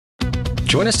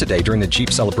Join us today during the Jeep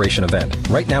Celebration event.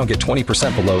 Right now, get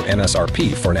 20% below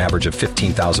MSRP for an average of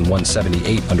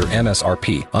 $15,178 under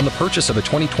MSRP on the purchase of a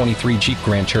 2023 Jeep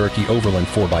Grand Cherokee Overland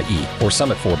 4xE or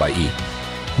Summit 4xE.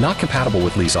 Not compatible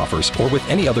with lease offers or with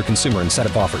any other consumer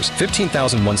incentive offers.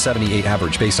 $15,178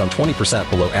 average based on 20%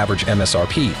 below average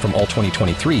MSRP from all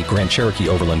 2023 Grand Cherokee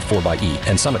Overland 4xE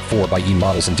and Summit 4xE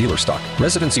models in dealer stock.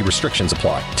 Residency restrictions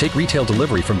apply. Take retail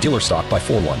delivery from dealer stock by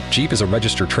 4/1. Jeep is a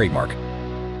registered trademark.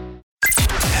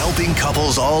 Helping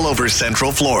couples all over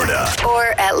Central Florida. Or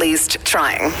at least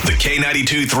trying. The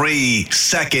K92-3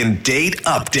 Second Date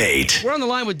Update. We're on the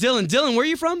line with Dylan. Dylan, where are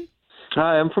you from?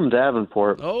 Hi, I'm from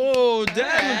Davenport. Oh,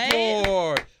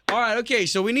 Davenport. All right, okay,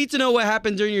 so we need to know what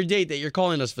happened during your date that you're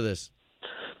calling us for this.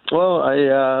 Well,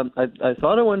 I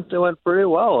thought it went pretty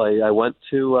well. I went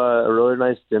to a really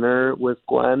nice dinner with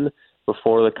Gwen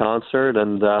before the concert,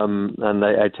 and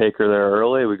I take her there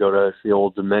early. We go to see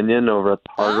Old Dominion over at the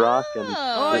Hard Rock.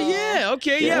 Oh, yeah,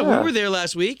 okay, yeah, we were there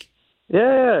last week.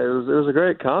 Yeah, it was a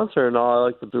great concert and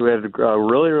all. We had a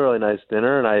really, really nice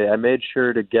dinner, and I made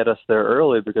sure to get us there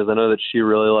early because I know that she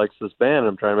really likes this band.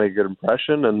 I'm trying to make a good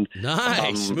impression, and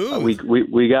nice, smooth.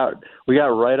 We got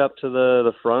right up to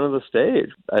the front of the stage.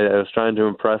 I was trying to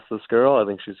impress this girl. I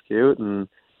think she's cute, and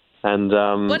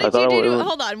what did you do?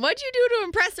 Hold on, what did you do to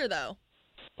impress her though?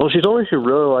 Well, she told me she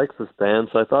really likes this band,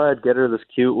 so I thought I'd get her this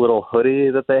cute little hoodie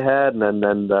that they had,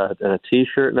 and a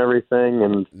T-shirt and everything.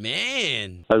 And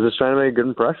man, I was just trying to make a good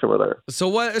impression with her. So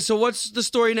what's the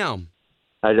story now?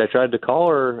 I tried to call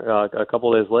her a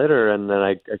couple of days later, and then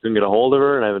I couldn't get a hold of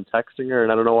her, and I've been texting her,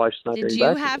 and I don't know why she's not getting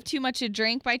back. Did you have too much to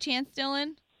drink by chance,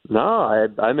 Dylan? No,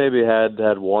 I maybe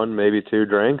had one, maybe two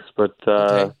drinks, but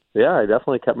okay. Yeah, I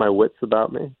definitely kept my wits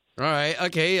about me. All right,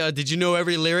 okay. Did you know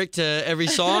every lyric to every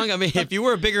song? I mean, if you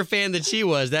were a bigger fan than she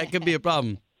was, that could be a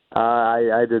problem.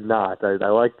 I did not. I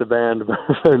liked the band, but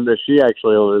she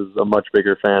actually was a much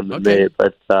bigger fan than me.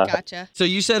 But gotcha. So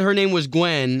you said her name was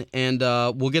Gwen, and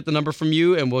we'll get the number from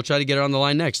you, and we'll try to get her on the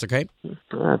line next, okay?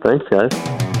 Thanks, guys.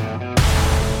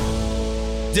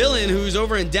 Dylan, who's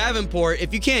over in Davenport,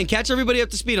 if you can, catch everybody up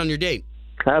to speed on your date.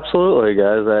 Absolutely,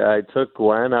 guys. I took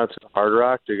Gwen out to the Hard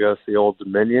Rock to go see Old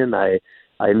Dominion.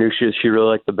 I knew she really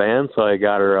liked the band, so I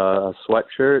got her a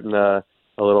sweatshirt and a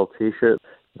little T-shirt.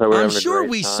 I'm sure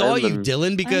we saw you,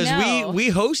 Dylan, because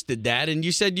we hosted that, and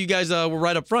you said you guys were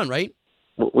right up front, right?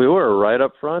 We were right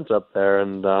up front up there,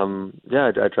 and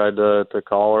I tried to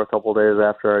call her a couple of days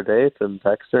after our date and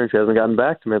text her, and she hasn't gotten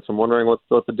back to me, so I'm wondering what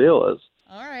the deal is.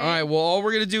 All right. All right, well, all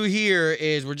we're going to do here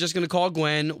is we're just going to call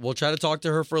Gwen. We'll try to talk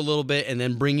to her for a little bit and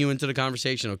then bring you into the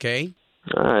conversation, okay?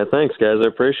 All right, thanks, guys. I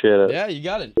appreciate it. Yeah, you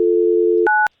got it.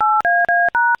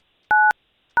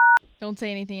 Don't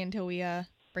say anything until we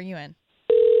bring you in.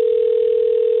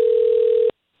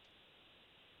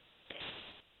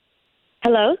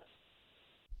 Hello?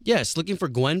 Yes, looking for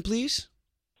Gwen, please?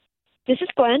 This is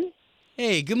Gwen.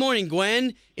 Hey, good morning,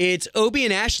 Gwen. It's Obie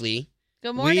and Ashley.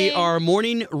 Good morning. We are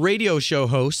morning radio show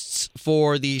hosts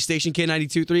for the station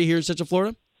K92.3 here in Central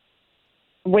Florida.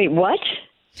 Wait, what?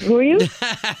 Who are you?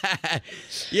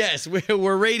 Yes,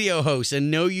 we're radio hosts,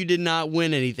 and no, you did not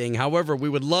win anything. However, we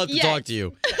would love to talk to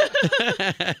you.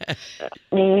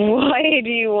 Why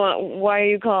are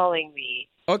you calling me?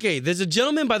 Okay, there's a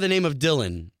gentleman by the name of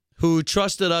Dylan who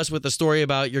trusted us with a story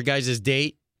about your guys'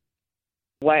 date.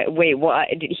 Wait, what?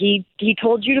 He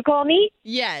told you to call me?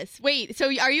 Yes. Wait, so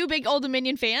are you a big Old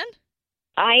Dominion fan?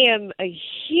 I am a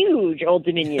huge Old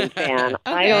Dominion fan.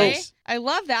 Okay. I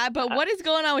love that, but what is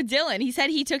going on with Dylan? He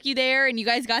said he took you there and you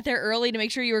guys got there early to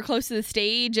make sure you were close to the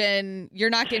stage and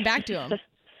you're not getting back to him.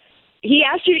 He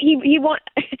asked you,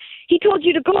 he told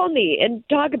you to call me and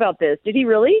talk about this. Did he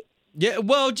really? Yeah,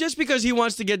 well, just because he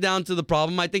wants to get down to the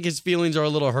problem. I think his feelings are a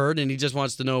little hurt and he just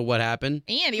wants to know what happened.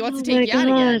 And he wants to take you out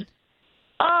again.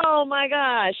 Oh, my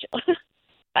gosh.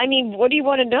 I mean, what do you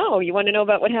want to know? You want to know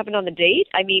about what happened on the date?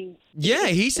 I mean... Yeah,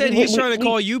 he said he's trying to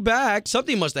call you back.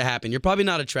 Something must have happened. You're probably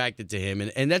not attracted to him,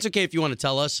 and that's okay if you want to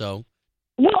tell us so.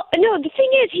 Well, no, the thing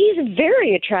is, he's a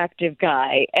very attractive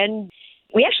guy, and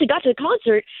we actually got to the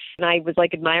concert, and I was,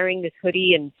 admiring this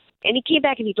hoodie, and he came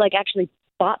back and he, actually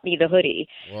bought me the hoodie.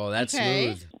 Well, that's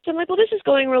smooth. So I'm like, well, this is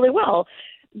going really well.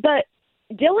 But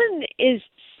Dylan is,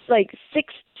 6'7",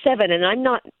 and I'm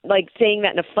not saying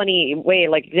that in a funny way,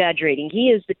 exaggerating. He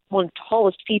is one of the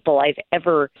tallest people I've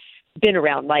ever been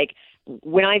around.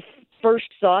 When I first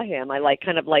saw him, I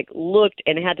looked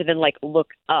and had to then look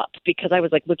up because I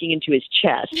was looking into his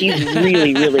chest. He's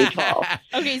really, really tall.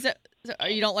 Okay, so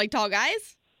you don't like tall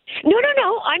guys? No.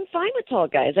 I'm fine with tall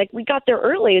guys. We got there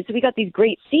early, and so we got these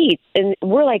great seats, and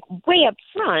we're way up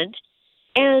front,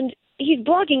 and he's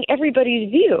blocking everybody's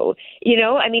view, you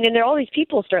know? I mean, and there all these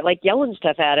people start like yelling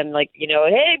stuff at him, like, you know,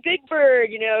 hey, Big Bird,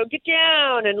 you know, get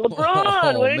down, and LeBron,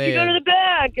 why don't you go to the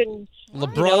back? And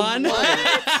LeBron?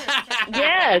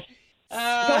 Yes,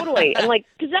 totally. And like,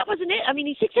 because that wasn't it. I mean,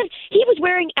 he's 6'7". He was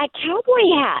wearing a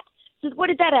cowboy hat. So what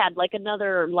did that add? Like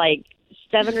another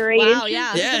 7 or 8 Wow, inches?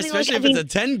 yeah. Yeah, especially if it's a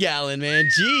 10-gallon, man.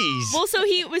 Jeez. Well, so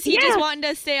he just wanting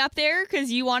to stay up there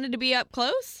because you wanted to be up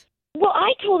close? Well,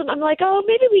 I told him, I'm like, oh,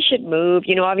 maybe we should move.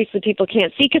 You know, obviously people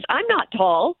can't see because I'm not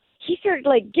tall. He started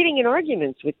getting in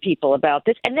arguments with people about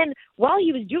this. And then while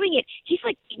he was doing it, he's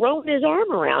throwing his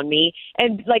arm around me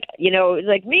and me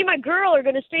and my girl are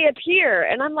going to stay up here.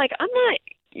 And I'm like, I'm not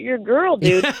your girl,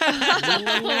 dude.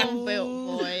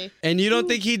 Oh, boy. And you don't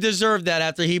think he deserved that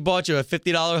after he bought you a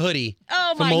 $50 hoodie?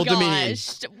 Oh, from my Old gosh.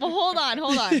 Dominion. Well, hold on.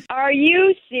 Are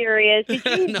you serious? Did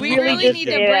you No. We really really just need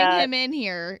to say bring that? him in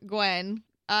here, Gwen.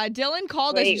 Dylan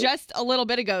called us Wait. just a little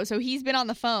bit ago, so he's been on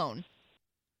the phone.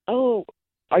 Oh,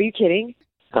 are you kidding?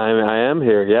 I am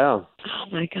here, yeah. Oh,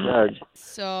 my God.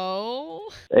 So?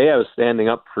 I was standing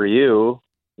up for you.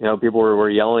 You know, people were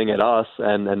yelling at us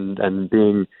and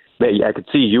being. I could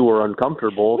see you were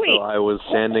uncomfortable, Wait, so I was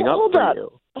standing up hold for up.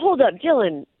 you. Hold up,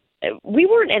 Dylan. We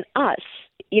weren't an us.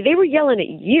 They were yelling at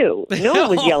you. No one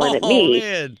was yelling at me. Oh,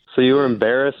 man. So you were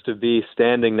embarrassed to be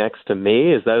standing next to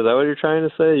me? Is that what you're trying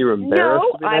to say? You were embarrassed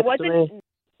No, to be I next to wasn't. me?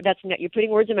 That's not. You're putting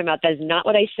words in my mouth. That is not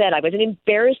what I said. I wasn't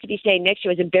embarrassed to be standing next to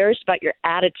you. I was embarrassed about your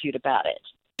attitude about it.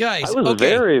 Guys, I was okay.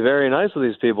 very, very nice with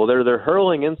these people. They're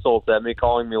hurling insults at me,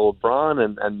 calling me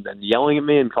LeBron and yelling at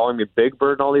me and calling me Big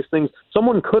Bird and all these things.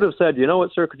 Someone could have said, you know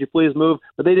what, sir, could you please move?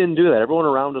 But they didn't do that. Everyone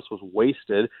around us was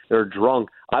wasted. They were drunk.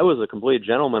 I was a complete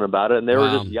gentleman about it, and they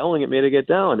were just yelling at me to get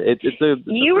down.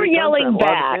 You were yelling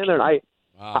back.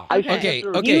 Wow. I Okay.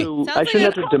 I shouldn't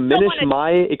have to diminish my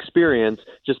experience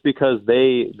just because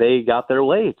they got there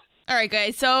late. All right,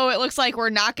 guys. So it looks like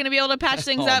we're not going to be able to patch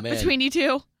things up man. between you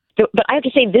two. But I have to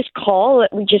say, this call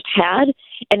that we just had,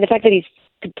 and the fact that he's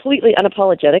completely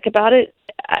unapologetic about it,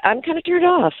 I'm kind of turned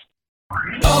off.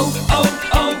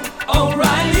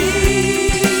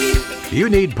 O'Reilly. You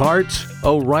need parts?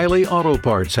 O'Reilly Auto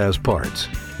Parts has parts.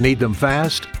 Need them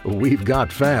fast? We've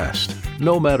got fast.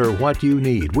 No matter what you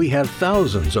need, we have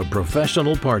thousands of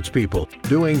professional parts people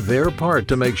doing their part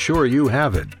to make sure you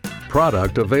have it.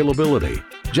 Product availability.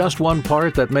 Just one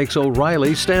part that makes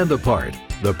O'Reilly stand apart.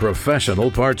 The professional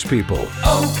parts people.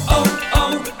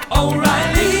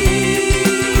 O'Reilly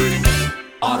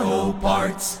Auto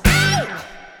Parts.